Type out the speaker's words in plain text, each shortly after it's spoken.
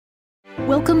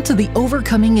Welcome to the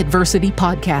Overcoming Adversity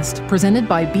podcast, presented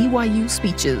by BYU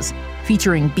Speeches,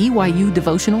 featuring BYU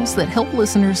devotionals that help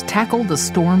listeners tackle the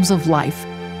storms of life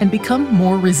and become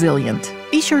more resilient.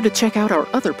 Be sure to check out our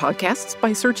other podcasts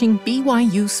by searching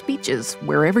BYU Speeches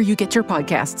wherever you get your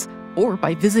podcasts, or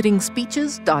by visiting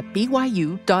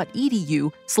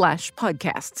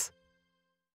speeches.byu.edu/podcasts.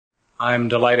 I'm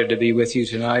delighted to be with you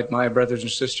tonight, my brothers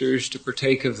and sisters, to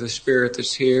partake of the spirit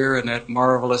that's here and that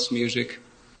marvelous music.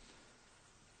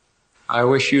 I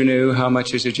wish you knew how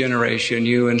much as a generation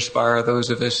you inspire those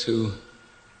of us who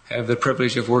have the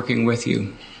privilege of working with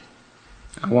you.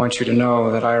 I want you to know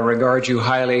that I regard you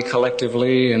highly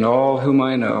collectively and all whom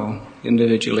I know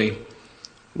individually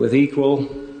with equal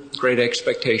great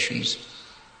expectations.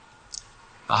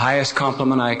 The highest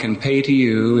compliment I can pay to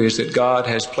you is that God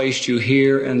has placed you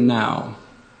here and now,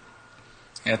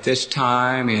 at this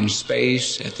time in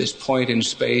space, at this point in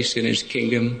space in His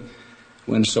kingdom,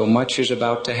 when so much is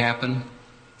about to happen,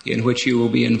 in which you will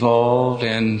be involved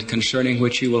and concerning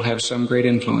which you will have some great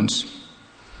influence.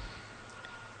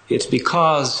 It's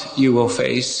because you will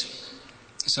face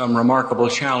some remarkable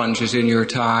challenges in your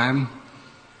time.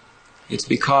 It's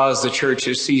because the church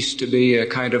has ceased to be a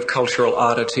kind of cultural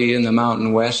oddity in the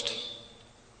Mountain West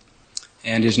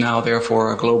and is now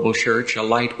therefore a global church, a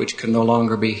light which can no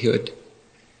longer be hid.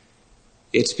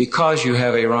 It's because you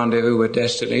have a rendezvous with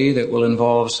destiny that will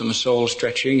involve some soul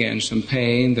stretching and some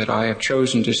pain that I have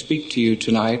chosen to speak to you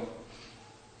tonight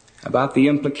about the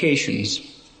implications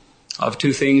of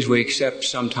two things we accept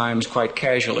sometimes quite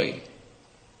casually.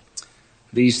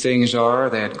 These things are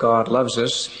that God loves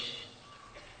us,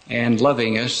 and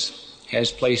loving us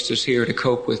has placed us here to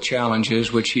cope with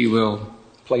challenges which He will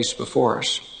place before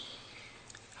us.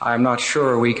 I'm not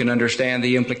sure we can understand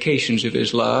the implications of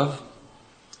His love,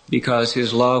 because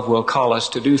His love will call us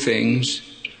to do things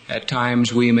at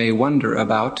times we may wonder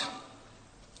about,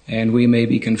 and we may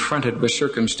be confronted with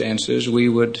circumstances we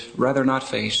would rather not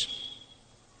face.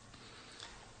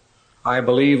 I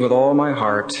believe with all my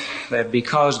heart that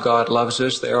because God loves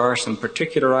us, there are some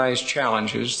particularized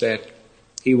challenges that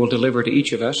He will deliver to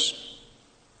each of us.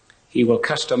 He will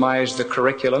customize the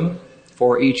curriculum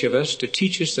for each of us to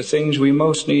teach us the things we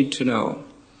most need to know.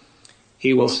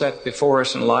 He will set before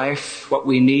us in life what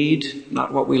we need,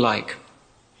 not what we like.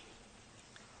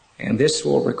 And this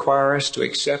will require us to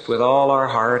accept with all our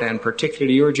heart, and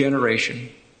particularly your generation,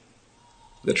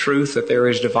 the truth that there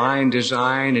is divine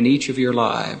design in each of your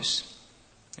lives,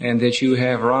 and that you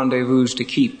have rendezvous to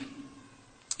keep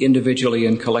individually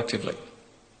and collectively.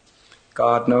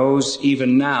 God knows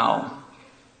even now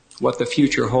what the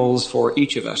future holds for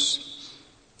each of us.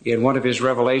 In one of His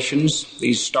revelations,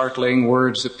 these startling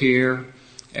words appear,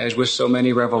 as with so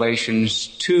many revelations,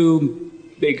 too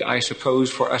big, I suppose,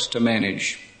 for us to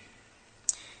manage.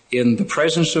 In the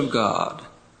presence of God,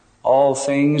 all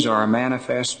things are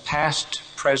manifest, past,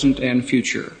 present, and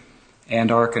future,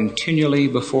 and are continually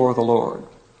before the Lord.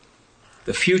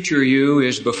 The future you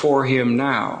is before Him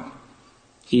now.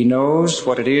 He knows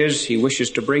what it is He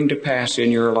wishes to bring to pass in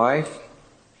your life.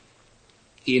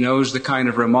 He knows the kind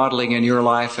of remodeling in your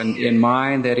life and in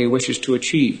mine that He wishes to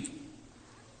achieve.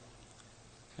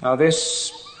 Now,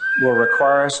 this will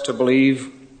require us to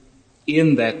believe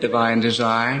in that divine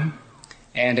design,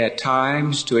 and at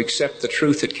times to accept the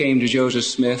truth that came to Joseph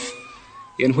Smith,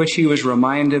 in which he was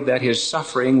reminded that his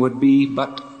suffering would be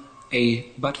but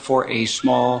for a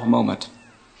small moment.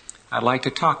 I'd like to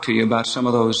talk to you about some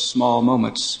of those small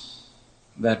moments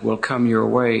that will come your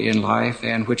way in life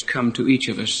and which come to each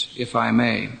of us, if I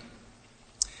may.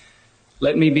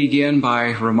 Let me begin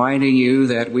by reminding you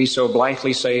that we so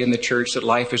blithely say in the church that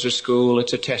life is a school,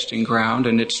 it's a testing ground,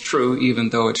 and it's true even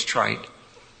though it's trite.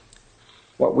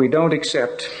 What we don't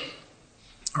accept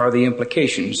are the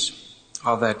implications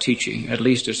of that teaching, at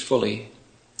least as fully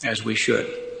as we should.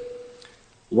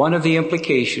 One of the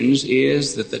implications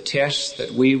is that the tests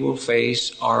that we will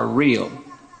face are real.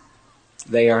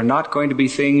 They are not going to be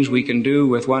things we can do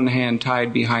with one hand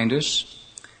tied behind us.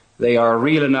 They are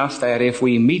real enough that if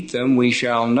we meet them, we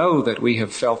shall know that we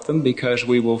have felt them, because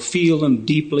we will feel them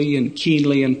deeply and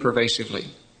keenly and pervasively.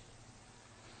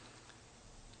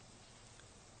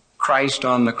 Christ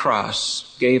on the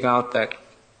cross gave out that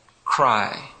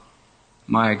cry,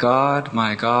 my God,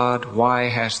 why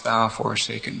hast thou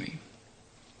forsaken me?"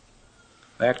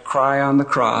 That cry on the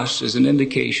cross is an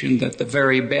indication that the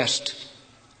very best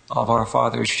of our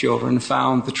Father's children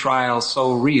found the trial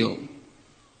so real,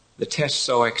 the test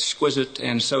so exquisite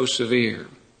and so severe,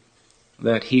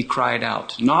 that He cried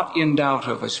out, not in doubt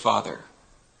of His Father,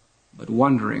 but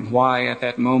wondering why at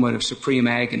that moment of supreme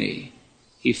agony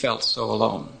He felt so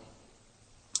alone.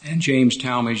 And James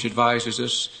Talmage advises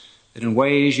us that in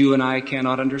ways you and I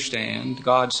cannot understand,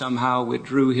 God somehow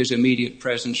withdrew his immediate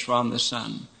presence from the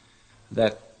Son,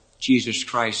 that Jesus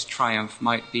Christ's triumph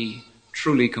might be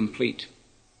truly complete,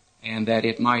 and that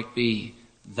it might be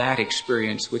that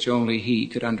experience which only he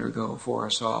could undergo for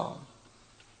us all.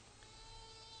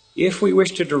 If we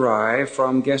wish to derive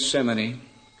from Gethsemane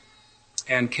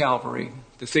and Calvary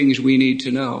the things we need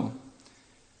to know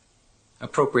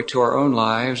appropriate to our own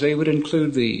lives, they would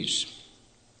include these: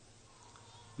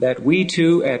 that we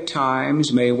too at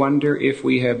times may wonder if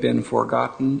we have been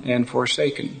forgotten and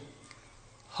forsaken.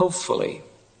 Hopefully,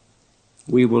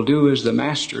 we will do as the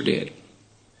Master did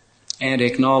and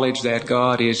acknowledge that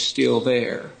God is still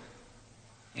there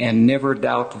and never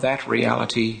doubt that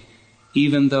reality,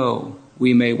 even though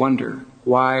we may wonder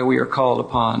why we are called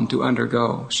upon to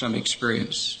undergo some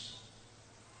experience.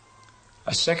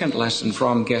 A second lesson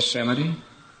from Gethsemane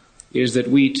is that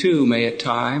we too may at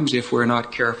times, if we're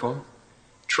not careful,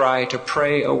 try to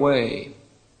pray away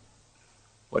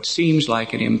what seems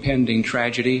like an impending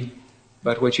tragedy,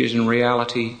 but which is in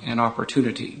reality an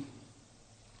opportunity.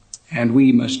 And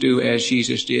we must do as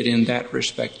Jesus did in that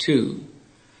respect too.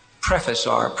 Preface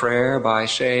our prayer by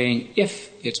saying,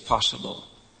 if it's possible,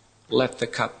 let the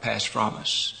cup pass from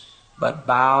us. But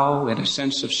bow in a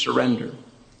sense of surrender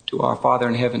to our Father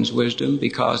in heaven's wisdom,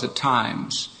 because at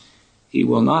times he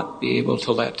will not be able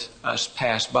to let us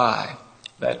pass by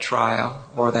that trial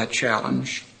or that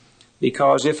challenge,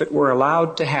 because if it were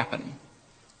allowed to happen,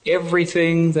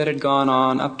 everything that had gone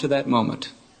on up to that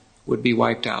moment would be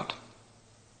wiped out.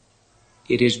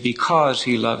 It is because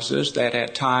he loves us that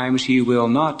at times he will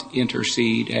not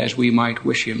intercede as we might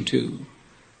wish him to.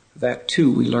 That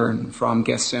too we learn from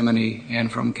Gethsemane and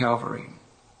from Calvary.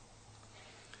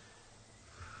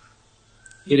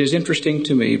 It is interesting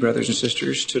to me, brothers and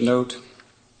sisters, to note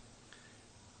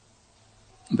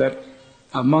that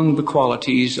among the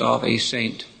qualities of a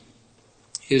saint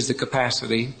is the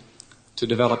capacity to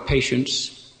develop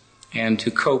patience and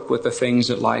to cope with the things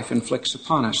that life inflicts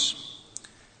upon us.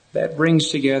 That brings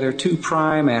together two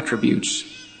prime attributes,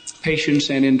 patience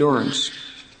and endurance.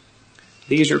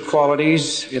 These are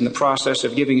qualities in the process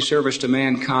of giving service to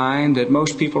mankind that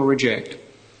most people reject.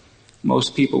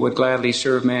 Most people would gladly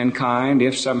serve mankind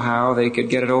if somehow they could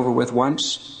get it over with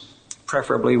once,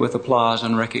 preferably with applause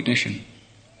and recognition.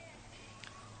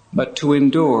 But to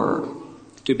endure,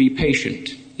 to be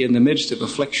patient in the midst of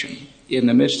affliction, in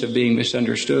the midst of being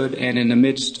misunderstood, and in the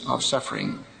midst of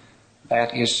suffering,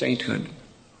 that is sainthood.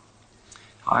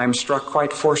 I am struck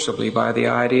quite forcibly by the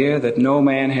idea that no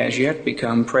man has yet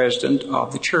become president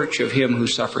of the church of him who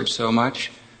suffered so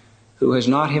much, who has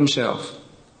not himself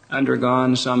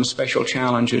undergone some special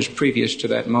challenges previous to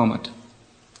that moment.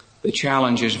 The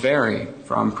challenges vary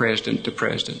from president to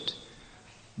president,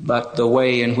 but the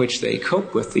way in which they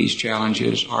cope with these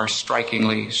challenges are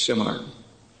strikingly similar.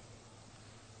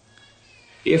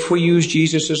 If we use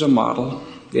Jesus as a model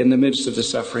in the midst of the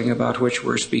suffering about which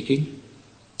we're speaking,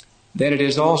 then it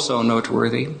is also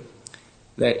noteworthy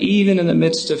that even in the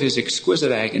midst of his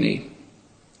exquisite agony,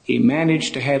 he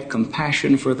managed to have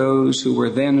compassion for those who were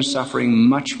then suffering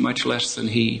much, much less than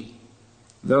he,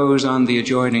 those on the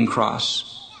adjoining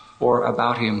cross or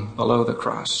about him below the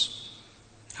cross.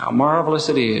 How marvelous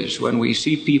it is when we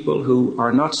see people who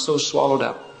are not so swallowed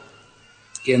up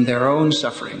in their own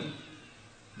suffering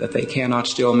that they cannot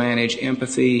still manage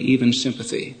empathy, even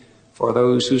sympathy, for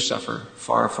those who suffer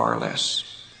far, far less.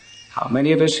 How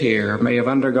many of us here may have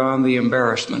undergone the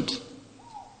embarrassment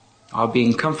of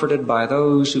being comforted by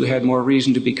those who had more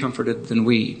reason to be comforted than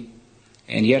we,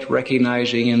 and yet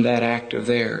recognizing in that act of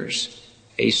theirs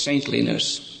a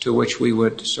saintliness to which we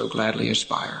would so gladly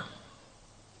aspire.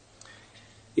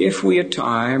 If we at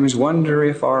times wonder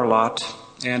if our lot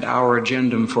and our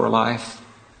agendum for life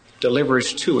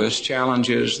delivers to us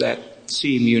challenges that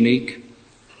seem unique,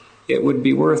 it would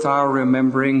be worth our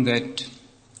remembering that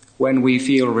when we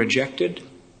feel rejected,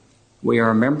 we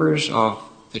are members of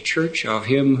the church of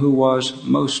him who was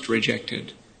most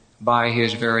rejected by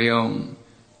his very own,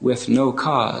 with no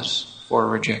cause for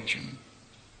rejection.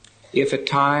 If at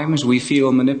times we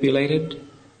feel manipulated,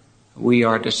 we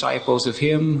are disciples of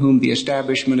him whom the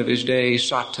establishment of his day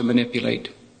sought to manipulate.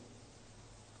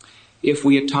 If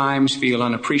we at times feel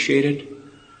unappreciated,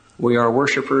 we are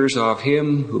worshipers of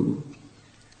him who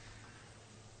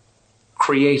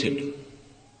created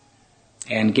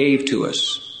and gave to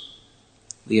us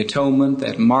the atonement,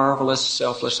 that marvelous,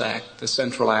 selfless act, the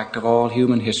central act of all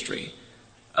human history,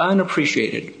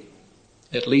 unappreciated,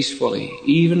 at least fully,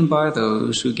 even by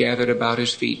those who gathered about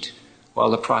his feet while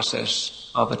the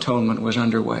process of atonement was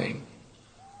underway.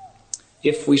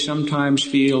 If we sometimes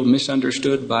feel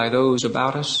misunderstood by those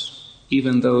about us,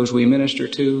 even those we minister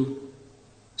to,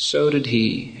 so did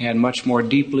he, and much more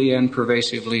deeply and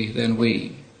pervasively than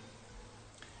we.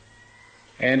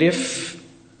 And if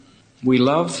we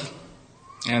love,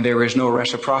 and there is no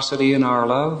reciprocity in our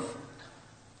love,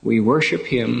 we worship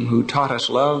him who taught us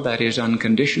love that is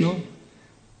unconditional,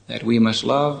 that we must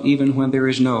love even when there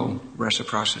is no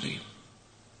reciprocity.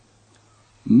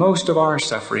 Most of our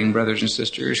suffering, brothers and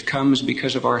sisters, comes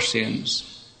because of our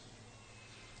sins.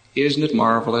 Isn't it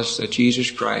marvelous that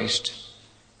Jesus Christ,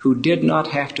 who did not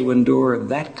have to endure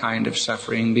that kind of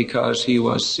suffering because he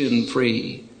was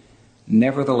sin-free,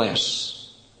 nevertheless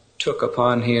took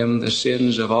upon him the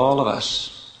sins of all of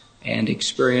us and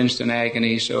experienced an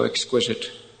agony so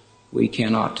exquisite we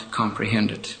cannot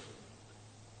comprehend it.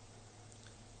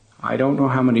 I don't know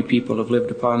how many people have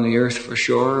lived upon the earth for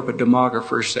sure, but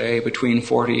demographers say between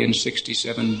 40 and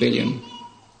 67 billion.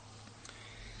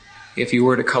 If you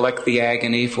were to collect the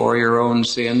agony for your own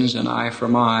sins and I for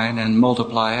mine and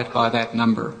multiply it by that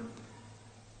number,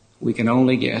 we can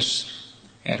only guess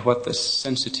at what the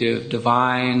sensitive,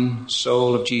 divine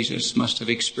soul of Jesus must have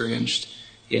experienced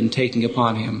in taking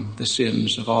upon him the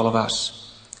sins of all of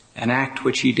us, an act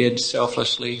which he did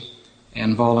selflessly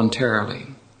and voluntarily.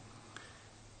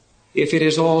 If it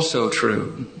is also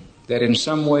true that in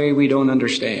some way we don't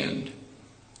understand,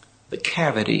 the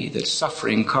cavity that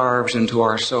suffering carves into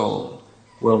our soul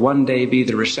will one day be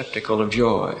the receptacle of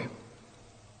joy,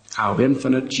 how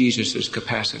infinite Jesus'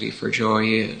 capacity for joy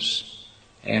is.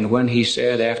 And when he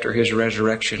said after his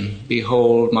resurrection,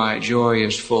 "Behold, my joy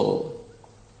is full,"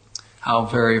 how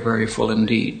very, very full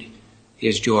indeed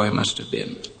his joy must have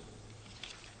been.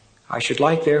 I should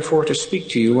like, therefore, to speak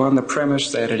to you on the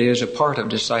premise that it is a part of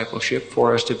discipleship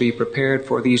for us to be prepared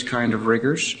for these kind of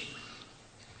rigors,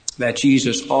 that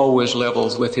Jesus always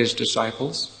levels with his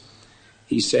disciples.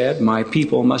 He said, "My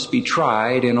people must be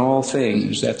tried in all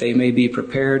things, that they may be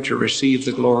prepared to receive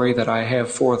the glory that I have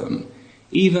for them,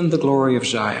 even the glory of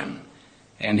Zion.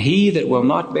 And he that will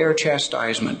not bear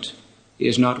chastisement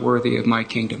is not worthy of my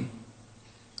kingdom."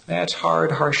 That's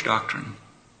hard, harsh doctrine.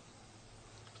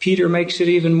 Peter makes it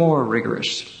even more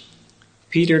rigorous.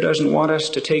 Peter doesn't want us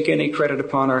to take any credit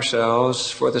upon ourselves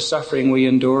for the suffering we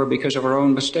endure because of our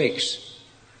own mistakes.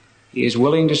 He is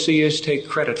willing to see us take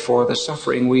credit for the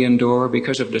suffering we endure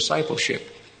because of discipleship,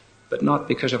 but not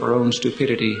because of our own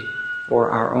stupidity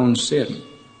or our own sin.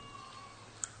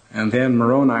 And then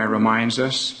Moroni reminds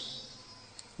us,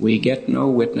 we get no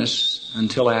witness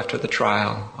until after the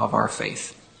trial of our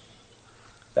faith.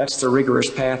 That's the rigorous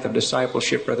path of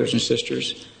discipleship, brothers and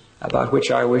sisters, about which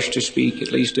I wish to speak,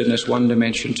 at least in this one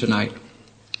dimension tonight,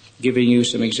 giving you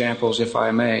some examples, if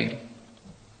I may.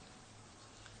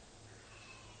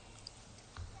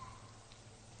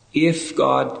 If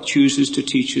God chooses to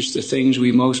teach us the things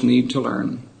we most need to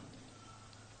learn,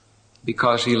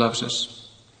 because he loves us,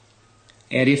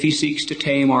 and if he seeks to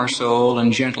tame our soul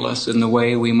and gentle us in the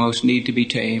way we most need to be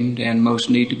tamed and most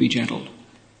need to be gentled,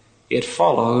 it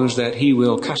follows that he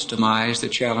will customize the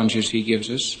challenges he gives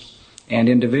us and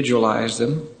individualize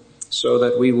them so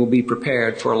that we will be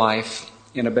prepared for life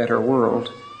in a better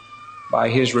world by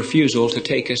his refusal to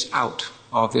take us out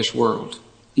of this world,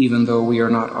 even though we are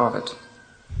not of it.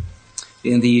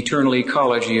 In the eternal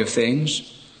ecology of things,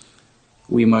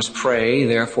 we must pray,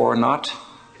 therefore, not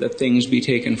that things be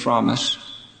taken from us,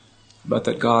 but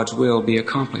that God's will be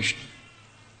accomplished.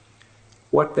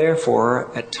 What therefore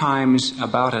at times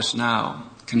about us now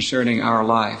concerning our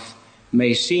life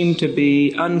may seem to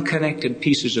be unconnected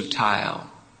pieces of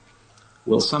tile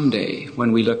will someday,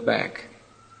 when we look back,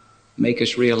 make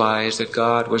us realize that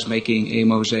God was making a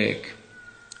mosaic.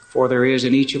 For there is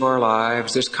in each of our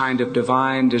lives this kind of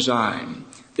divine design,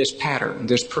 this pattern,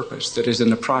 this purpose that is in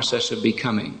the process of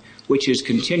becoming, which is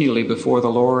continually before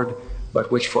the Lord,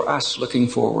 but which for us looking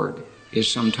forward is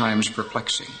sometimes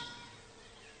perplexing.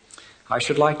 I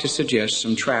should like to suggest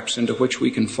some traps into which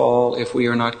we can fall if we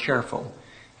are not careful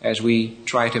as we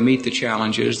try to meet the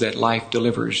challenges that life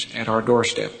delivers at our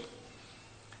doorstep.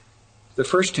 The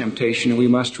first temptation we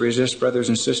must resist, brothers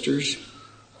and sisters,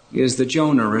 is the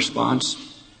Jonah response,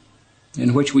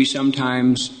 in which we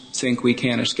sometimes think we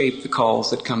can escape the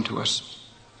calls that come to us,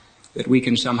 that we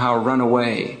can somehow run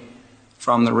away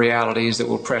from the realities that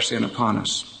will press in upon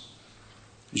us.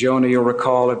 Jonah, you'll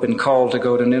recall, had been called to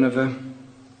go to Nineveh.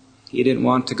 He didn't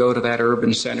want to go to that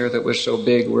urban center that was so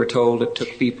big, we're told it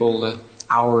took people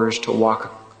hours to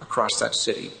walk across that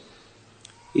city.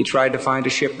 He tried to find a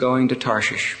ship going to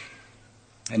Tarshish,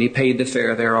 and he paid the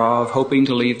fare thereof, hoping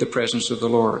to leave the presence of the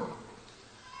Lord.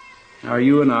 Now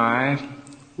you and I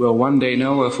will one day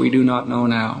know, if we do not know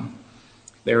now,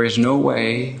 there is no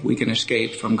way we can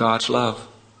escape from God's love.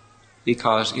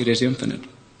 because it is infinite.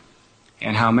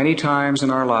 And how many times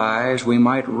in our lives we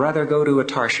might rather go to a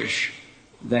Tarshish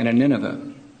than a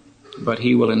Nineveh, but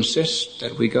he will insist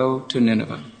that we go to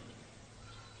Nineveh,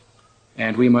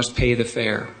 and we must pay the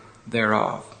fare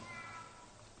thereof.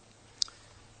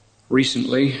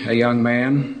 Recently, a young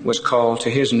man was called to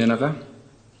his Nineveh.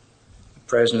 The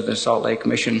president of the Salt Lake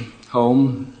Mission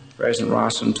Home, President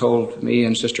Rawson, told me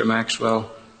and Sister Maxwell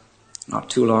not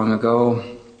too long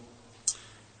ago,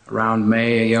 around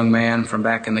May, a young man from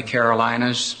back in the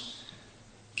Carolinas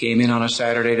came in on a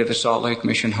Saturday to the Salt Lake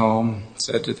Mission Home,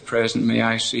 said to the president, "May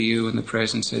I see you?" And the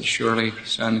president said, "Surely,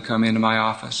 son, come into my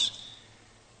office."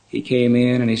 He came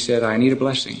in and he said, "I need a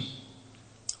blessing."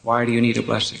 "Why do you need a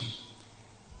blessing?"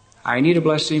 "I need a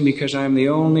blessing because I'm the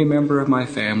only member of my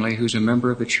family who's a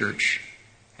member of the church.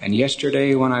 And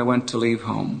yesterday when I went to leave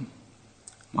home,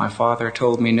 my father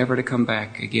told me never to come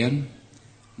back again.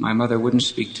 My mother wouldn't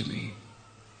speak to me.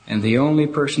 And the only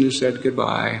person who said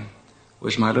goodbye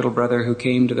was my little brother who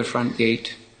came to the front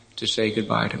gate to say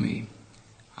goodbye to me.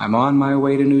 I'm on my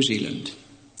way to New Zealand,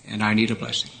 and I need a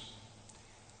blessing."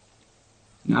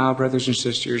 Now, brothers and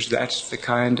sisters, that's the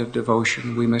kind of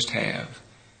devotion we must have,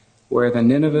 where the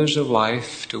Ninevehs of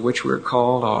life to which we're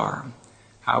called are,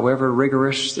 however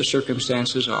rigorous the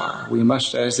circumstances are, we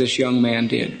must, as this young man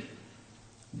did,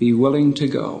 be willing to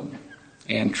go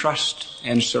and trust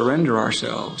and surrender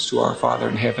ourselves to our Father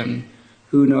in heaven,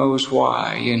 who knows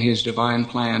why in his divine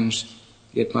plans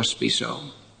it must be so.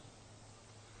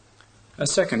 A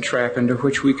second trap into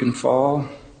which we can fall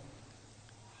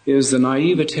is the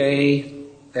naivete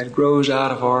that grows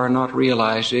out of our not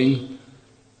realizing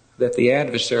that the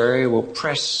adversary will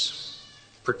press,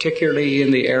 particularly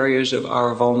in the areas of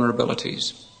our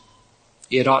vulnerabilities.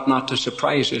 It ought not to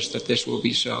surprise us that this will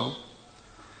be so.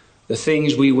 The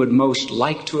things we would most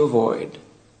like to avoid,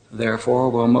 therefore,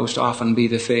 will most often be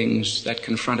the things that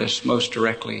confront us most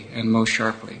directly and most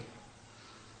sharply.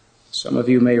 Some of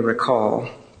you may recall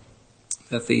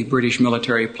that the British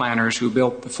military planners who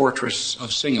built the fortress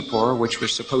of Singapore, which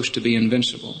was supposed to be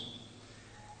invincible,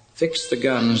 fixed the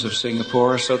guns of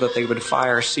Singapore so that they would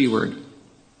fire seaward.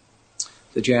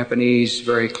 The Japanese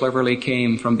very cleverly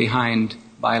came from behind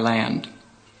by land.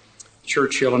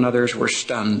 Churchill and others were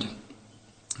stunned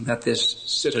that this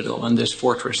citadel and this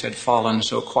fortress had fallen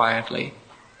so quietly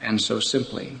and so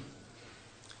simply.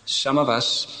 Some of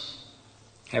us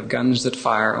have guns that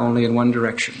fire only in one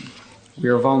direction. We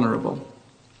are vulnerable,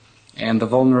 and the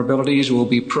vulnerabilities will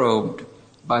be probed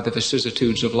by the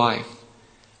vicissitudes of life.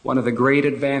 One of the great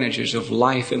advantages of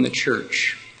life in the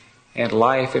church and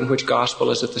life in which gospel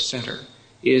is at the center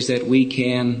is that we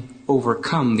can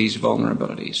overcome these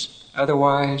vulnerabilities.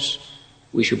 Otherwise,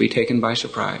 we shall be taken by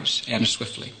surprise, and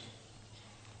swiftly.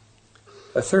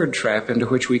 A third trap into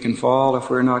which we can fall if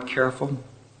we're not careful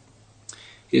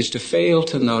is to fail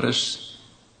to notice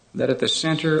that at the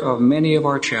center of many of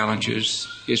our challenges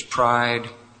is pride,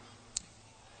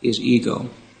 is ego.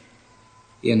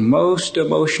 In most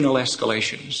emotional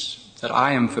escalations that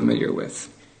I am familiar with,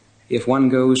 if one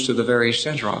goes to the very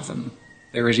center of them,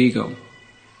 there is ego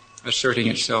asserting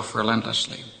itself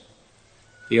relentlessly.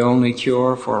 The only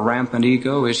cure for rampant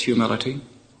ego is humility,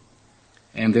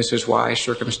 and this is why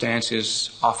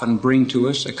circumstances often bring to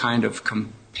us a kind of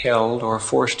compelled or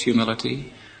forced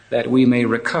humility, that we may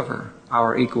recover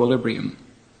our equilibrium.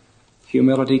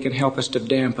 Humility can help us to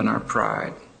dampen our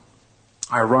pride.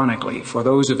 Ironically, for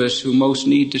those of us who most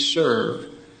need to serve,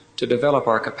 to develop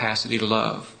our capacity to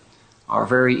love, our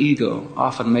very ego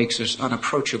often makes us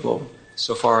unapproachable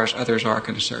so far as others are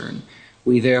concerned.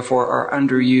 We therefore are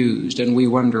underused, and we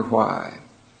wonder why.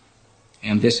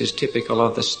 And this is typical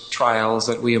of the trials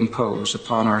that we impose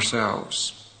upon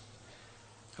ourselves.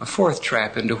 A fourth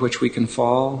trap into which we can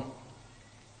fall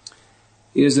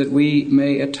is that we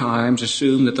may at times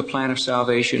assume that the plan of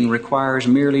salvation requires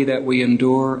merely that we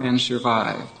endure and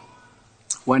survive,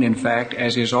 when in fact,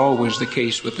 as is always the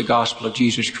case with the gospel of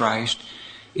Jesus Christ,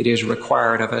 it is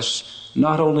required of us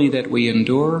not only that we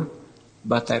endure,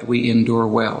 but that we endure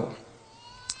well,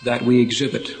 that we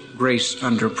exhibit grace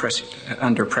under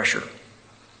pressure.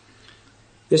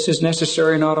 This is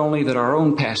necessary not only that our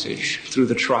own passage through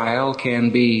the trial can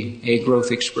be a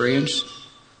growth experience,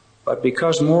 but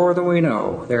because more than we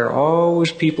know, there are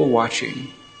always people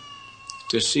watching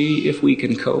to see if we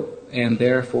can cope, and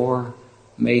therefore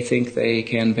may think they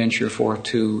can venture forth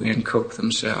too and cope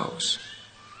themselves.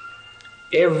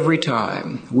 Every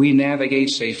time we navigate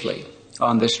safely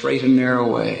on the straight and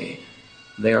narrow way,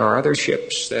 there are other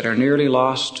ships that are nearly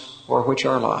lost or which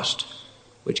are lost,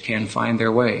 which can find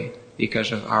their way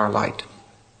because of our light.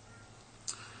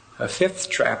 A fifth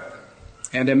trap,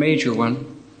 and a major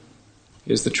one,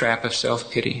 is the trap of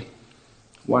self-pity.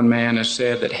 One man has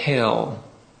said that hell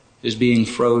is being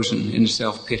frozen in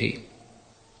self-pity.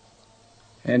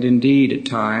 And indeed, at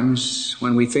times,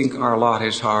 when we think our lot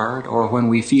is hard or when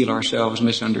we feel ourselves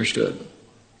misunderstood,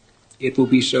 it will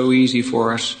be so easy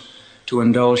for us to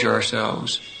indulge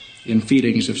ourselves in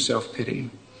feelings of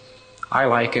self-pity. I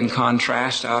like, in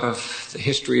contrast, out of the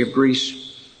history of Greece,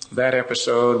 that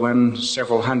episode when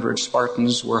several hundred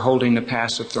Spartans were holding the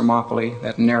pass of Thermopylae,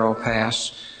 that narrow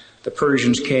pass. The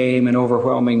Persians came in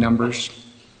overwhelming numbers,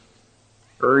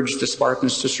 urged the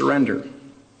Spartans to surrender.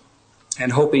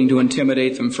 And hoping to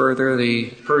intimidate them further,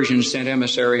 the Persians sent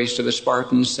emissaries to the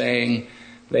Spartans saying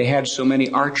they had so many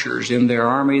archers in their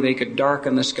army they could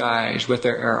darken the skies with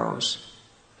their arrows.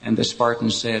 And the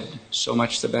Spartans said, "So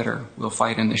much the better, we'll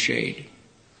fight in the shade."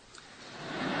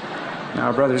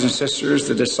 Now, brothers and sisters,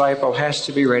 the disciple has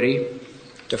to be ready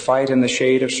to fight in the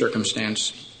shade of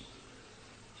circumstance.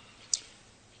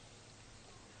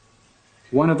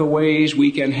 One of the ways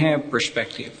we can have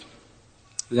perspective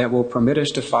that will permit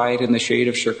us to fight in the shade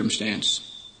of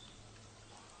circumstance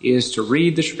is to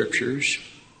read the Scriptures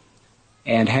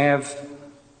and have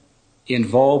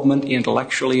involvement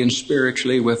intellectually and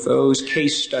spiritually with those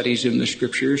case studies in the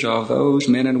Scriptures of those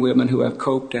men and women who have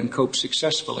coped and coped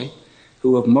successfully,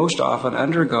 who have most often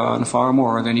undergone far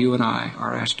more than you and I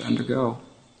are asked to undergo.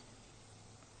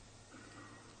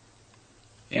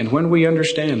 And when we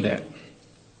understand that,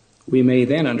 we may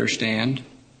then understand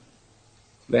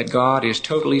that God is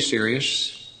totally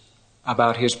serious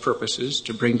about His purposes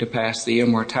to bring to pass the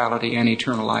immortality and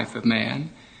eternal life of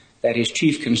man, that His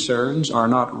chief concerns are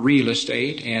not real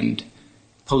estate and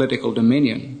political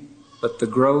dominion, but the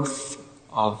growth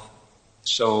of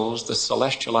souls, the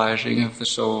celestializing of the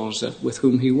souls with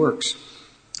whom He works.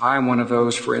 I am one of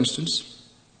those, for instance,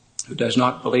 who does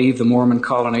not believe the Mormon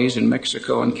colonies in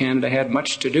Mexico and Canada had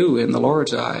much to do in the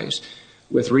Lord's eyes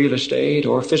with real estate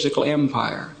or physical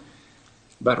empire,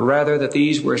 but rather that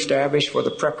these were established for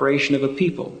the preparation of a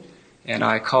people. And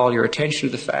I call your attention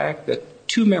to the fact that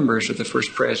 2 members of the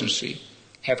First Presidency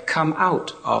have come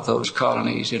out of those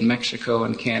colonies in Mexico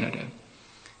and Canada,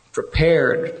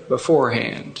 prepared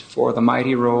beforehand for the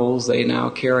mighty roles they now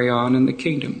carry on in the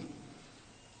kingdom.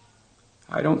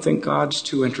 I don't think God's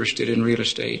too interested in real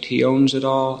estate. He owns it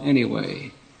all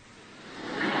anyway.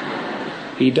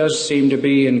 He does seem to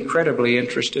be incredibly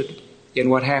interested in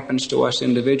what happens to us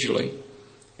individually,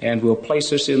 and will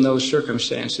place us in those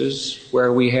circumstances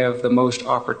where we have the most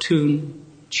opportune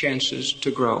chances to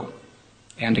grow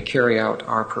and to carry out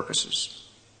our purposes.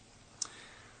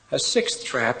 A 6th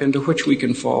trap into which we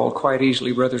can fall quite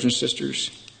easily, brothers and sisters,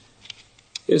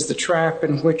 is the trap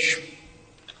in which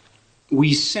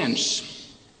we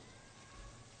sense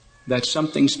that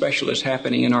something special is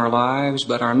happening in our lives,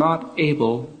 but are not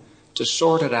able to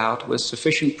sort it out with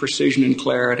sufficient precision and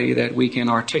clarity that we can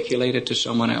articulate it to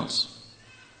someone else.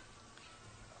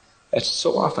 That's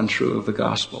so often true of the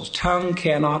gospel. Tongue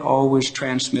cannot always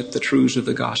transmit the truths of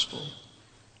the gospel.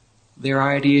 They're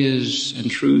ideas and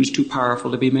truths too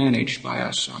powerful to be managed by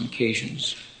us on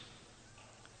occasions.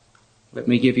 Let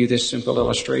me give you this simple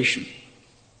illustration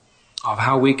of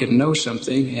how we can know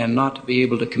something and not be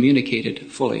able to communicate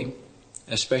it fully,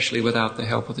 especially without the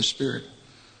help of the Spirit.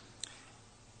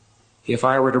 If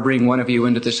I were to bring one of you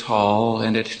into this hall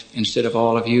and it, instead of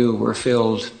all of you, were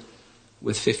filled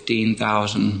with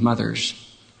 15,000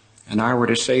 mothers, and I were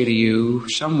to say to you,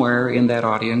 somewhere in that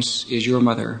audience is your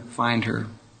mother, find her.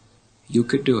 You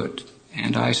could do it,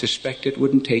 and I suspect it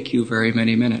wouldn't take you very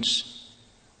many minutes.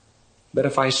 But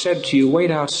if I said to you, wait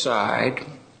outside,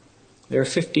 there are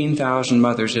 15,000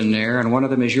 mothers in there, and one of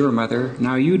them is your mother.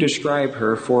 Now you describe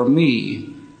her for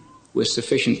me with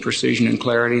sufficient precision and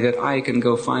clarity that I can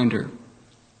go find her.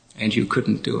 And you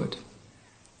couldn't do it.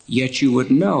 Yet you would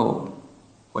know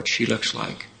what she looks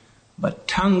like. But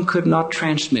tongue could not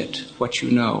transmit what you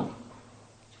know.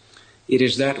 It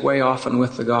is that way often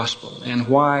with the gospel, and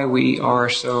why we are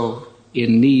so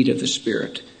in need of the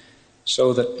Spirit,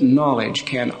 so that knowledge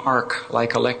can arc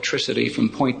like electricity from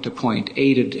point to point,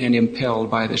 aided and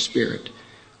impelled by the Spirit,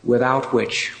 without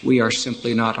which we are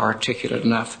simply not articulate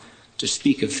enough to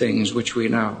speak of things which we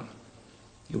know.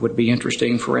 It would be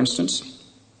interesting, for instance,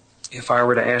 if I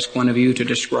were to ask one of you to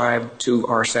describe to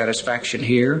our satisfaction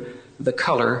here the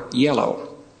color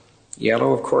yellow.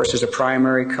 Yellow, of course, is a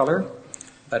primary color,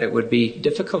 but it would be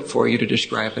difficult for you to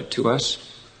describe it to us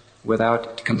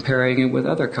without comparing it with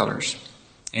other colors.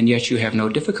 And yet you have no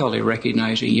difficulty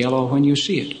recognizing yellow when you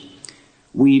see it.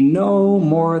 We know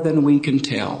more than we can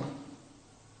tell.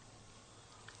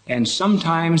 And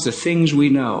sometimes the things we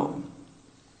know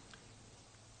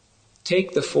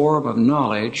take the form of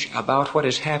knowledge about what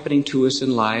is happening to us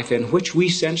in life, in which we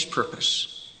sense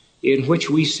purpose, in which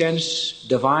we sense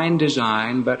divine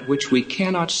design, but which we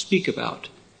cannot speak about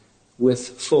with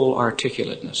full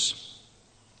articulateness.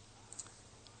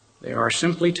 There are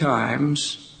simply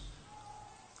times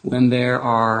when there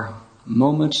are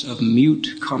moments of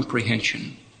mute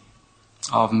comprehension,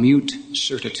 of mute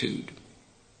certitude.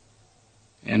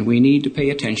 And we need to pay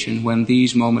attention when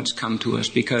these moments come to us,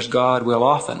 because God will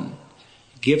often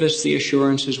give us the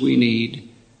assurances we need,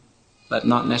 but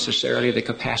not necessarily the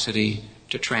capacity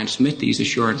to transmit these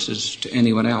assurances to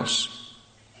anyone else.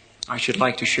 I should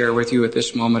like to share with you at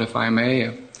this moment, if I may,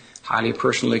 a highly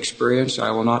personal experience.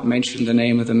 I will not mention the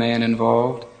name of the man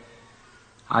involved.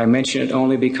 I mention it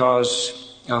only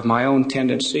because of my own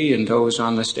tendency, and those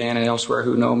on the stand and elsewhere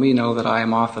who know me know that I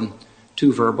am often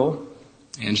too verbal,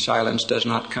 and silence does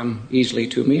not come easily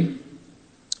to me.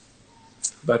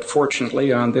 But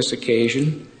fortunately, on this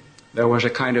occasion, there was a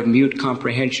kind of mute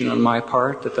comprehension on my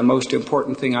part that the most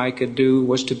important thing I could do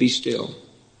was to be still.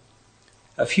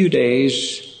 A few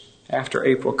days after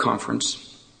April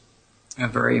conference, a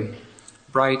very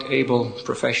bright, able,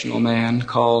 professional man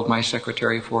called my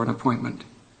secretary for an appointment.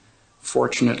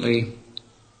 Fortunately,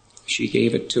 she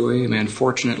gave it to him, and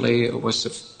fortunately, it was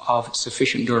of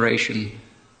sufficient duration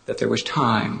that there was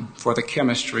time for the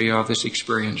chemistry of this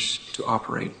experience to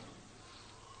operate.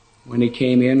 When he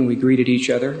came in, we greeted each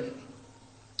other.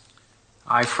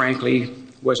 I frankly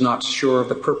was not sure of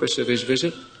the purpose of his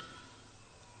visit.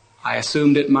 I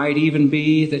assumed it might even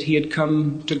be that he had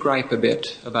come to gripe a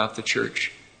bit about the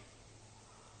church.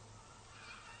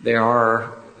 There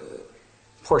are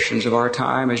portions of our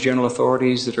time as general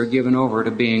authorities that are given over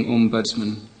to being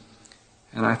ombudsmen,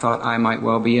 and I thought I might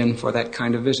well be in for that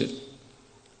kind of visit.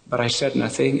 But I said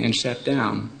nothing and sat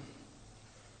down.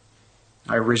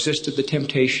 I resisted the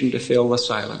temptation to fill the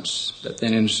silence that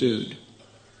then ensued.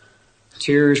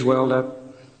 Tears welled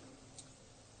up,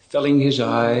 filling his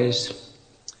eyes.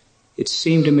 It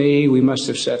seemed to me we must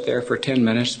have sat there for 10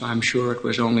 minutes. I'm sure it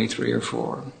was only 3 or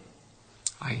 4.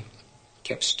 I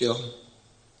kept still,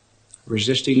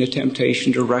 resisting the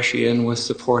temptation to rush in with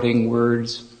supporting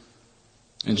words,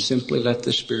 and simply let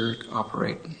the Spirit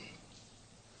operate.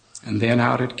 And then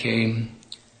out it came,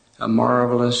 a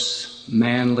marvelous,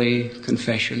 manly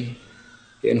confession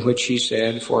in which he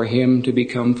said for him to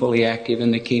become fully active in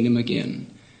the kingdom again,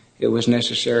 it was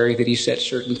necessary that he set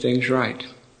certain things right.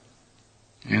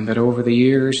 And that over the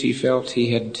years he felt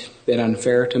he had been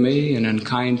unfair to me and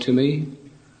unkind to me,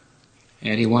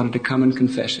 and he wanted to come and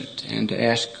confess it and to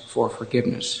ask for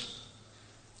forgiveness.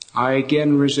 I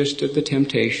again resisted the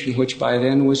temptation, which by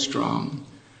then was strong,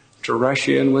 to rush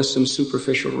in with some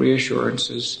superficial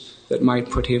reassurances that might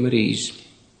put him at ease.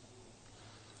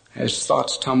 As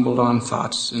thoughts tumbled on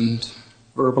thoughts and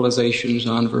verbalizations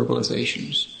on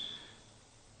verbalizations,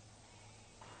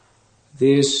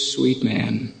 this sweet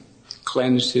man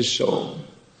cleansed his soul.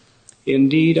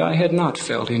 Indeed, I had not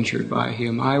felt injured by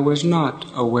him. I was not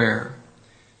aware.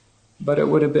 But it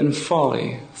would have been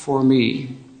folly for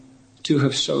me to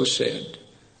have so said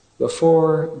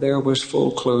before there was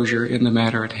full closure in the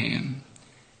matter at hand.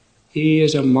 He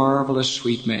is a marvelous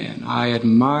sweet man. I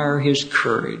admire his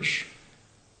courage.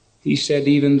 He said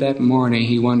even that morning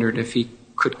he wondered if he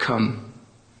could come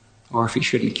or if he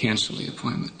shouldn't cancel the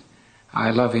appointment.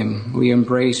 I love him. We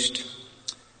embraced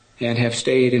and have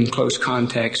stayed in close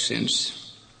contact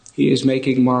since. He is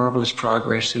making marvelous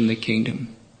progress in the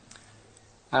kingdom.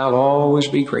 I'll always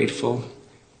be grateful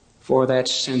for that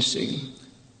sensing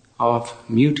of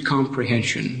mute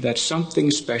comprehension that something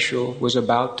special was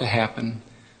about to happen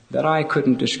that I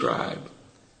couldn't describe,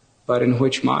 but in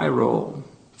which my role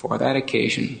for that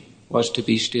occasion was to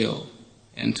be still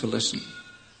and to listen.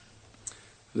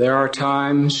 There are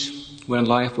times when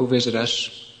life will visit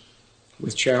us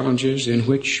with challenges in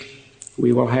which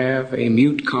we will have a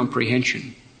mute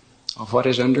comprehension of what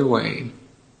is underway,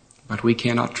 but we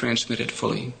cannot transmit it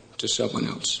fully to someone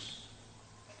else.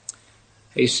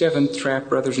 A seventh trap,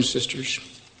 brothers and sisters,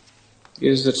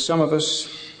 is that some of us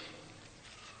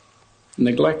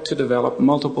neglect to develop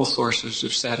multiple sources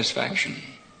of satisfaction.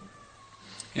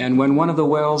 And when one of the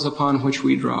wells upon which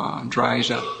we draw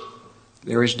dries up,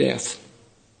 there is death,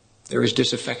 there is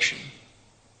disaffection,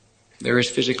 there is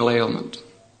physical ailment.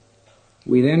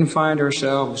 We then find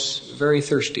ourselves very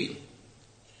thirsty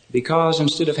because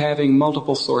instead of having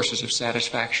multiple sources of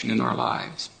satisfaction in our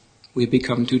lives, we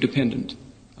become too dependent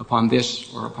upon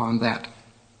this or upon that.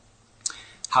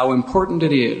 How important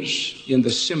it is in the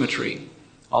symmetry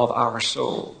of our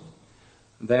soul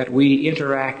that we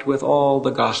interact with all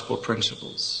the gospel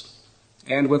principles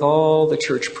and with all the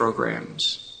church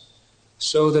programs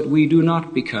so that we do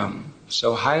not become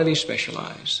so highly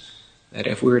specialized that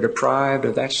if we're deprived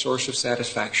of that source of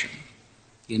satisfaction,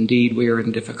 indeed we are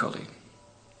in difficulty.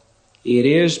 It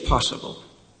is possible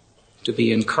to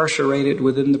be incarcerated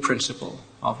within the prison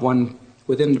of one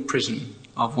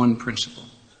principle.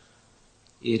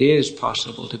 It is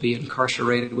possible to be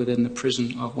incarcerated within the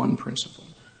prison of one principle.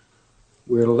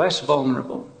 We're less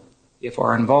vulnerable if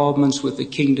our involvements with the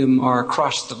kingdom are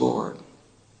across the board.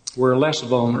 We're less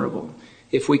vulnerable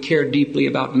if we care deeply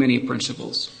about many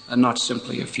principles and not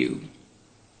simply a few.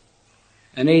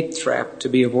 An eighth trap to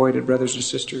be avoided, brothers and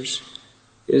sisters,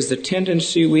 is the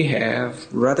tendency we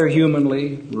have, rather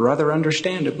humanly, rather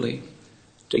understandably,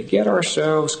 to get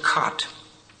ourselves caught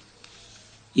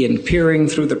in peering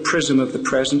through the prism of the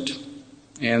present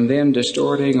and then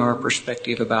distorting our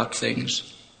perspective about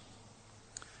things.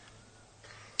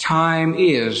 Time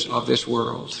is of this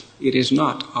world. It is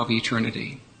not of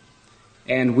eternity.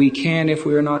 And we can, if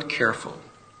we are not careful,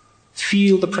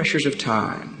 feel the pressures of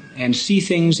time and see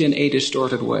things in a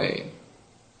distorted way.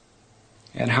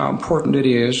 And how important it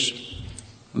is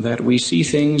that we see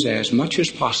things as much as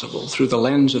possible through the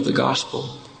lens of the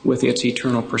gospel with its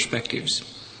eternal perspectives.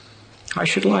 I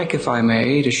should like, if I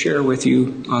may, to share with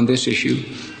you on this issue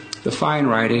the fine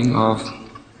writing of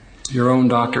your own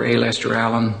Dr. A. Lester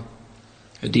Allen,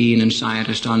 a dean and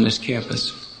scientist on this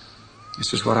campus.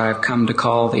 This is what I have come to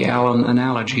call the Allen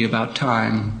analogy about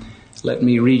time. Let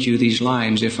me read you these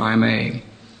lines, if I may.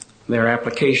 Their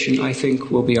application, I think,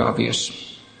 will be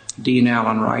obvious. Dean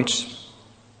Allen writes,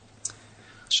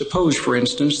 "Suppose, for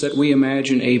instance, that we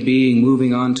imagine a being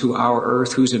moving on to our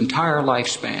earth whose entire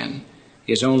lifespan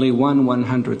is only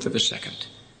 1/100th of a second.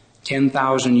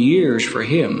 10,000 years for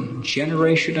him,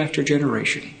 generation after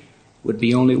generation, would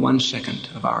be only 1 second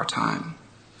of our time.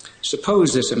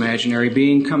 Suppose this imaginary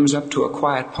being comes up to a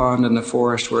quiet pond in the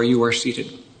forest where you are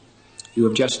seated. You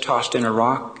have just tossed in a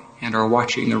rock and are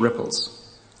watching the ripples.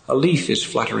 A leaf is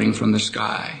fluttering from the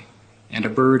sky, and a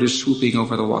bird is swooping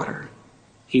over the water.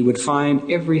 He would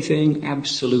find everything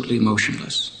absolutely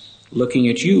motionless. Looking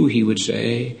at you, he would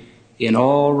say, 'In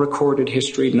all recorded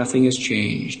history, nothing has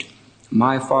changed.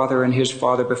 My father and his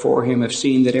father before him have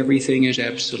seen that everything is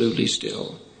absolutely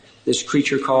still. This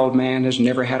creature called man has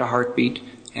never had a heartbeat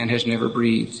and has never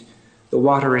breathed. The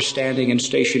water is standing in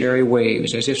stationary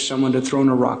waves as if someone had thrown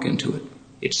a rock into it.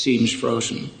 It seems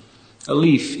frozen. A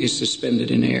leaf is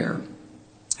suspended in air,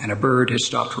 and a bird has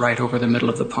stopped right over the middle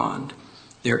of the pond.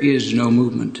 There is no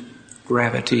movement.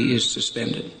 Gravity is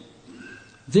suspended.'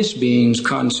 This being's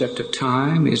concept of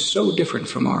time is so different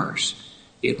from ours,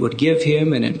 it would give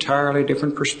him an entirely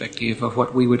different perspective of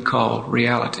what we would call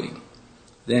reality."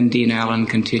 Then Dean Allen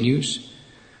continues,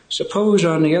 "Suppose,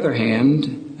 on the other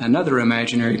hand, another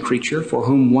imaginary creature for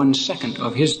whom 1 second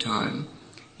of his time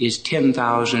is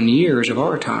 10,000 years of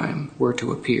our time were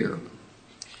to appear.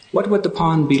 What would the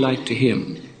pond be like to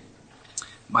him?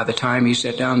 By the time he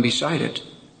sat down beside it,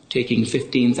 taking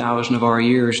 15,000 of our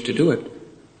years to do it,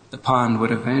 the pond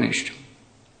would have vanished.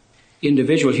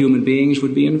 Individual human beings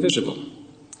would be invisible,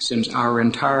 since our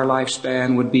entire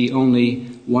lifespan would be only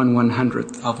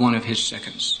 1/100th of one of his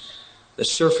seconds. The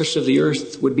surface of the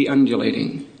earth would be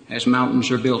undulating as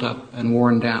mountains are built up and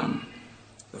worn down.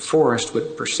 The forest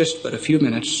would persist but a few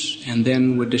minutes and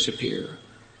then would disappear.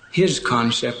 His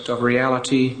concept of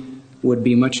reality would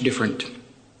be much different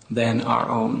than our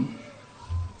own."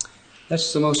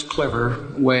 That's the most clever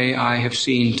way I have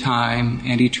seen time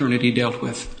and eternity dealt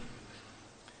with.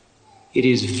 It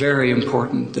is very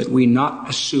important that we not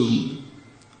assume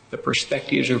the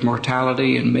perspectives of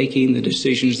mortality in making the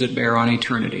decisions that bear on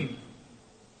eternity.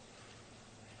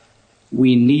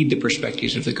 We need the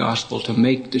perspectives of the gospel to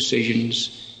make decisions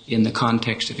in the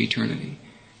context of eternity.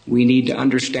 We need to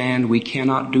understand we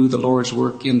cannot do the Lord's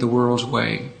work in the world's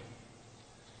way.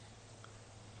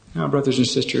 Now, brothers and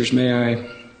sisters, may I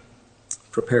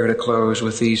prepare to close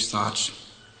with these thoughts.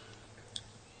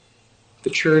 The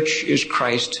church is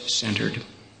Christ-centered.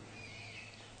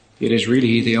 It is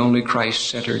really the only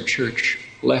Christ-centered church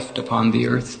left upon the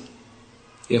earth,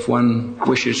 if one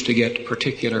wishes to get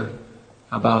particular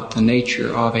about the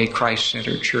nature of a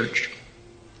Christ-centered church.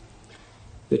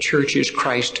 The church is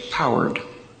Christ-powered,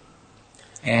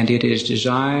 and it is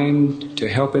designed to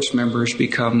help its members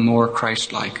become more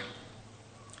Christ-like.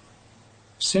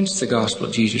 Since the gospel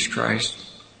of Jesus Christ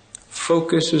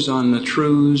focuses on the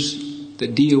truths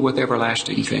that deal with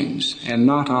everlasting things and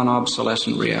not on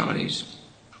obsolescent realities,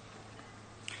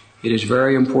 it is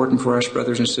very important for us,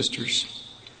 brothers and sisters,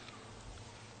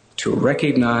 to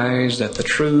recognize that the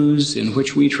truths in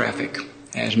which we traffic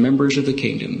as members of the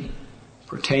kingdom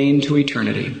pertain to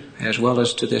eternity as well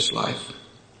as to this life.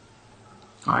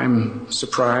 I'm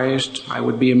surprised. I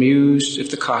would be amused if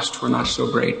the cost were not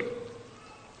so great.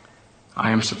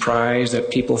 I am surprised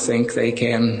that people think they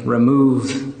can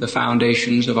remove the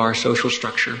foundations of our social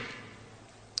structure,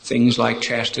 things like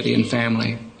chastity and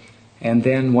family, and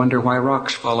then wonder why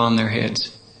rocks fall on their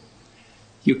heads.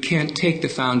 You can't take the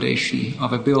foundation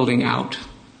of a building out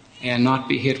and not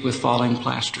be hit with falling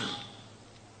plaster.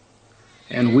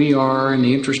 And we are in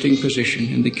the interesting position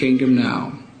in the kingdom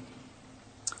now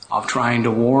of trying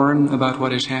to warn about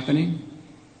what is happening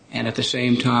and at the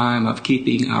same time of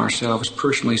keeping ourselves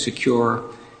personally secure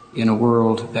in a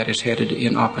world that is headed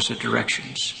in opposite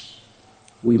directions.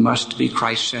 We must be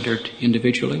Christ-centered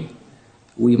individually.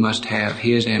 We must have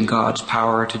His and God's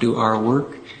power to do our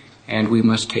work, and we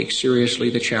must take seriously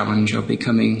the challenge of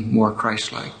becoming more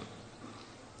Christ-like.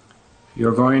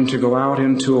 You're going to go out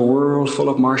into a world full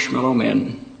of marshmallow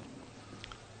men.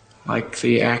 Like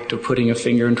the act of putting a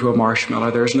finger into a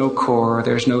marshmallow, there's no core,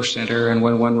 there's no center, and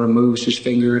when one removes his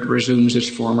finger, it resumes its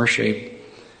former shape.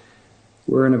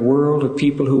 We're in a world of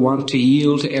people who want to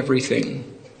yield to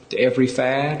everything, to every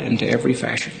fad and to every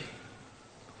fashion.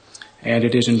 And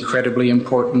it is incredibly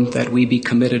important that we be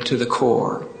committed to the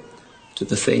core, to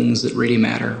the things that really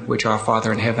matter, which our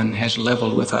Father in heaven has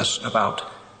leveled with us about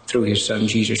through His Son,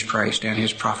 Jesus Christ, and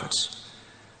His prophets.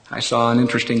 I saw an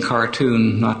interesting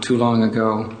cartoon not too long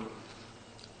ago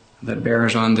that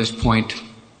bears on this point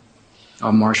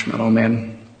of marshmallow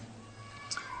men.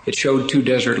 It showed two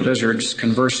desert lizards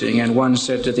conversing, and one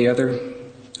said to the other,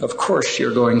 "Of course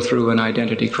you're going through an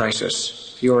identity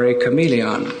crisis. You're a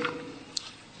chameleon.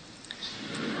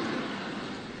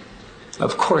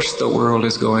 Of course the world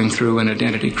is going through an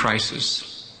identity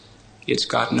crisis. It's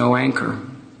got no anchor.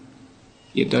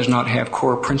 It does not have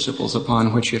core principles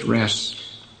upon which it rests."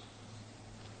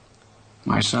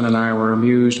 My son and I were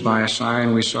amused by a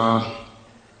sign we saw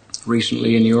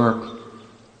recently in New York,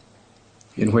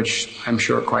 in which, I'm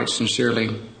sure quite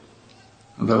sincerely,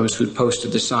 those who'd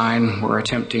posted the sign were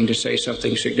attempting to say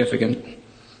something significant.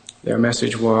 Their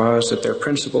message was that their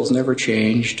principles never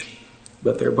changed,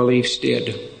 but their beliefs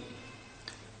did.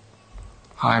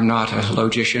 I'm not a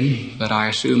logician, but I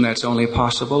assume that's only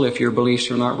possible if your beliefs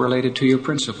are not related to your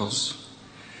principles.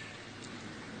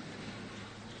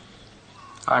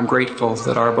 I'm grateful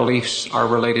that our beliefs are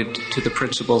related to the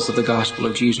principles of the gospel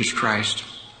of Jesus Christ.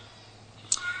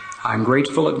 I'm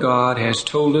grateful that God has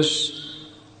told us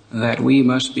that we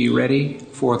must be ready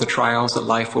for the trials that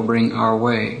life will bring our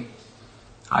way.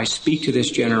 I speak to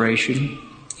this generation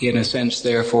in a sense,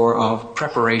 therefore, of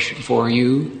preparation for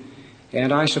you,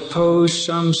 and I suppose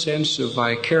some sense of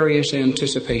vicarious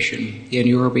anticipation in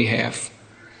your behalf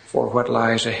for what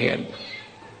lies ahead,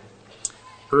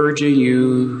 urging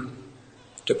you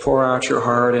to pour out your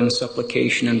heart in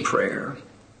supplication and prayer.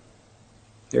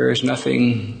 There is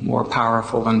nothing more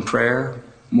powerful than prayer,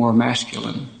 more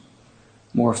masculine,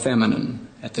 more feminine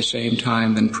at the same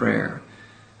time than prayer.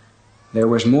 There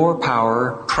was more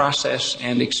power processed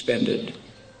and expended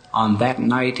on that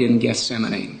night in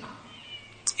Gethsemane,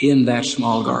 in that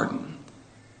small garden,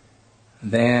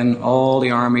 than all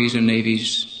the armies and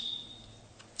navies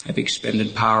have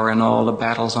expended power in all the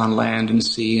battles on land and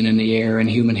sea and in the air in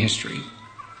human history.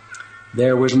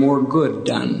 There was more good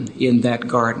done in that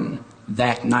garden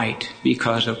that night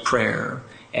because of prayer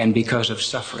and because of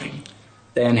suffering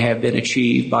than have been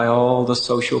achieved by all the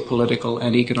social, political,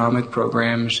 and economic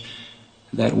programs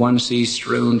that one sees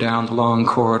strewn down the long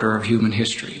corridor of human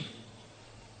history.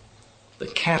 The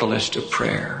catalyst of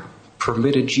prayer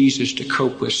permitted Jesus to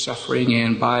cope with suffering,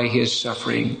 and by His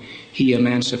suffering, He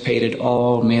emancipated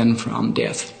all men from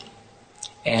death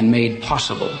and made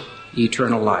possible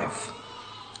eternal life.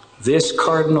 This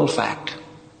cardinal fact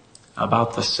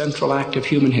about the central act of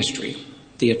human history,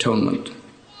 the atonement,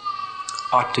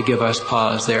 ought to give us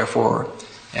pause, therefore,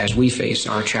 as we face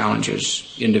our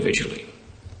challenges individually.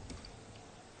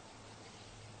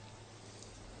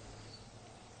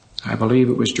 I believe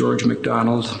it was George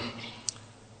MacDonald,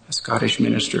 a Scottish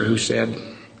minister, who said,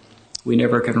 "We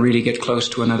never can really get close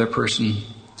to another person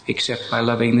except by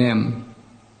loving them,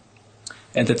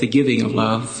 and that the giving of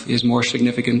love is more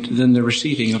significant than the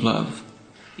receiving of love,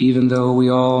 even though we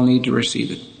all need to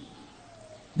receive it."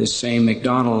 This same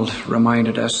MacDonald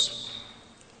reminded us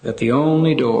that the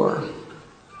only door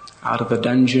out of the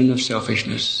dungeon of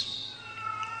selfishness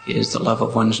is the love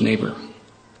of one's neighbor.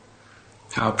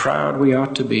 How proud we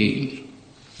ought to be,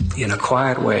 in a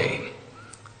quiet way,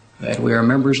 that we are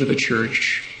members of a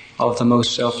church of the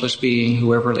most selfless being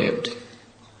who ever lived.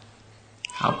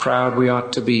 How proud we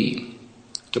ought to be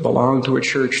to belong to a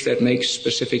church that makes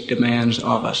specific demands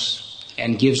of us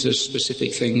and gives us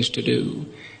specific things to do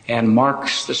and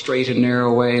marks the straight and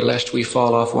narrow way lest we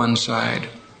fall off one side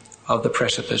of the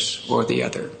precipice or the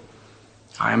other.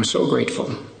 I am so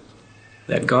grateful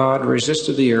that God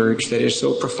resisted the urge that is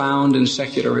so profound in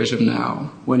secularism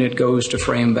now when it goes to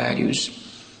frame values.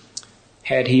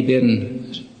 Had he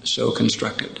been so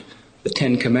constructed, the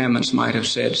Ten Commandments might have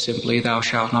said simply, "Thou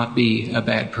shalt not be a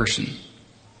bad person."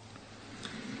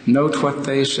 Note what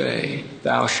they say: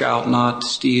 "Thou shalt not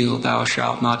steal, thou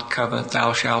shalt not covet,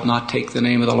 thou shalt not take the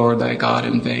name of the Lord thy God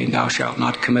in vain, thou shalt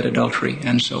not commit adultery,"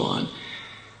 and so on.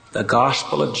 The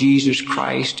gospel of Jesus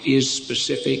Christ is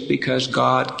specific because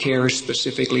God cares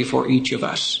specifically for each of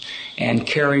us, and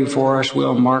caring for us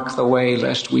will mark the way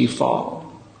lest we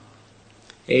fall.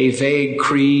 A vague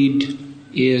creed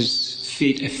is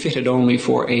fitted only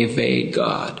for a vague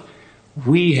God.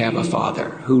 We have a Father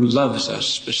who loves us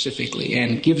specifically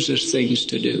and gives us things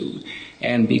to do,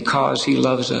 and because he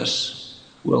loves us,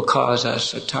 will cause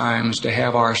us at times to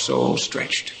have our soul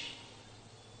stretched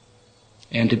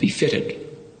and to be fitted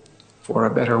for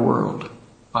a better world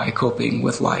by coping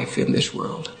with life in this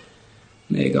world.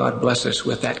 May God bless us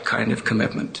with that kind of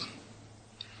commitment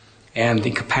and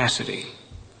the capacity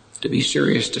to be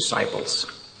serious disciples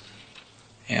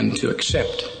and to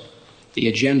accept the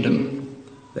agendum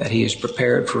that he has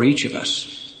prepared for each of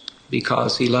us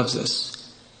because he loves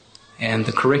us, and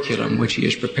the curriculum which he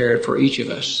has prepared for each of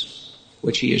us,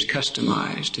 which he has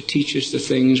customized to teach us the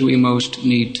things we most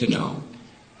need to know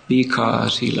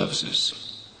because he loves us.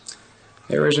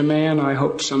 There is a man I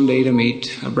hope someday to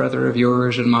meet, a brother of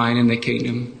yours and mine in the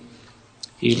kingdom.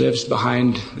 He lives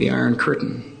behind the Iron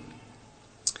Curtain.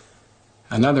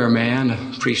 Another man, a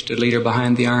priesthood leader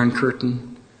behind the Iron Curtain,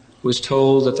 was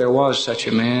told that there was such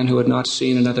a man who had not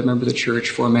seen another member of the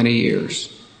church for many years.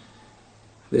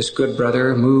 This good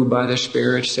brother, moved by the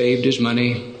Spirit, saved his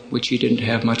money, which he didn't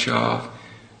have much of,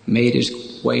 made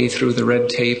his way through the red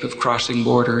tape of crossing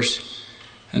borders,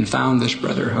 and found this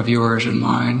brother of yours and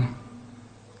mine,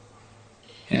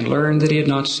 and learned that he had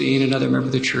not seen another member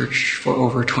of the church for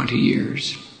over 20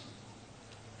 years.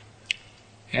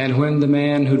 And when the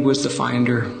man who was the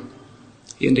finder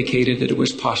indicated that it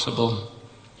was possible,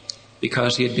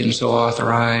 because he had been so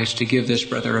authorized, to give this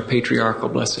brother a patriarchal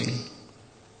blessing,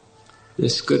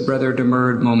 this good brother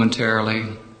demurred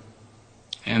momentarily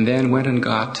and then went and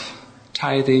got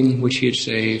tithing which he had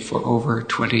saved for over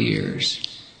 20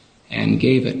 years and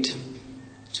gave it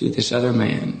to this other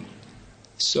man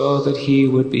so that he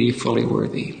would be fully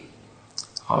worthy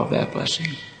of that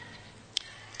blessing.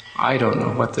 I don't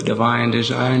know what the divine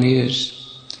design is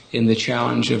in the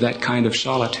challenge of that kind of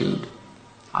solitude.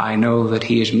 I know that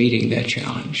he is meeting that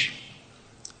challenge.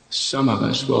 Some of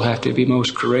us will have to be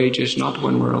most courageous, not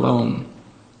when we're alone,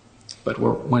 but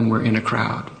when we're in a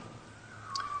crowd.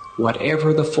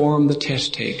 Whatever the form the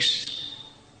test takes,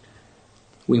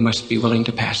 we must be willing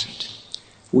to pass it.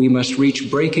 We must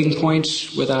reach breaking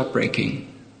points without breaking.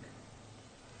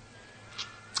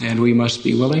 And we must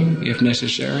be willing, if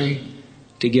necessary,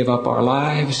 to give up our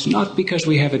lives, not because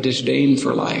we have a disdain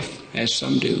for life, as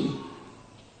some do,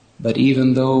 but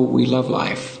even though we love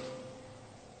life,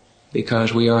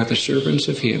 because we are the servants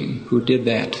of him who did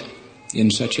that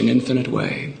in such an infinite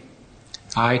way.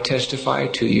 I testify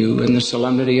to you in the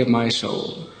solemnity of my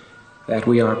soul that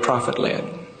we are prophet-led,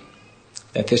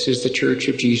 that this is the Church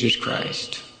of Jesus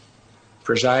Christ,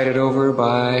 presided over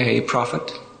by a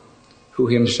prophet who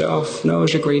himself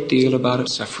knows a great deal about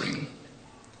its suffering,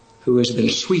 who has been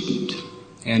sweetened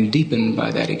and deepened by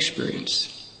that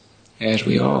experience, as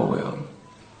we all will.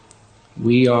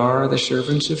 We are the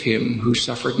servants of him who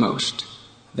suffered most,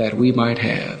 that we might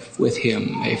have with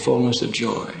him a fullness of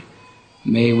joy.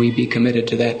 May we be committed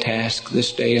to that task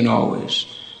this day and always.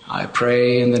 I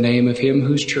pray in the name of him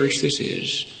whose church this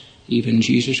is, even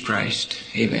Jesus Christ.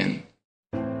 Amen.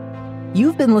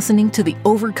 You've been listening to the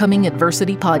Overcoming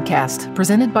Adversity podcast,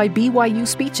 presented by BYU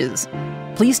Speeches.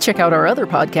 Please check out our other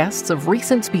podcasts of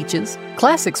recent speeches,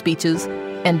 classic speeches,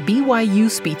 and BYU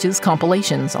Speeches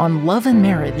compilations on love and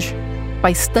marriage,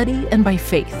 by study and by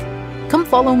faith. Come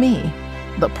follow me,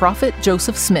 the Prophet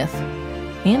Joseph Smith,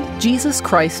 and Jesus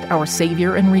Christ, our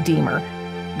Savior and Redeemer.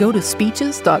 Go to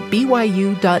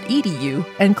speeches.byu.edu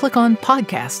and click on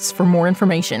podcasts for more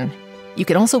information. You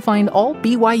can also find all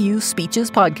BYU Speeches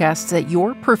podcasts at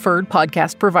your preferred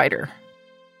podcast provider.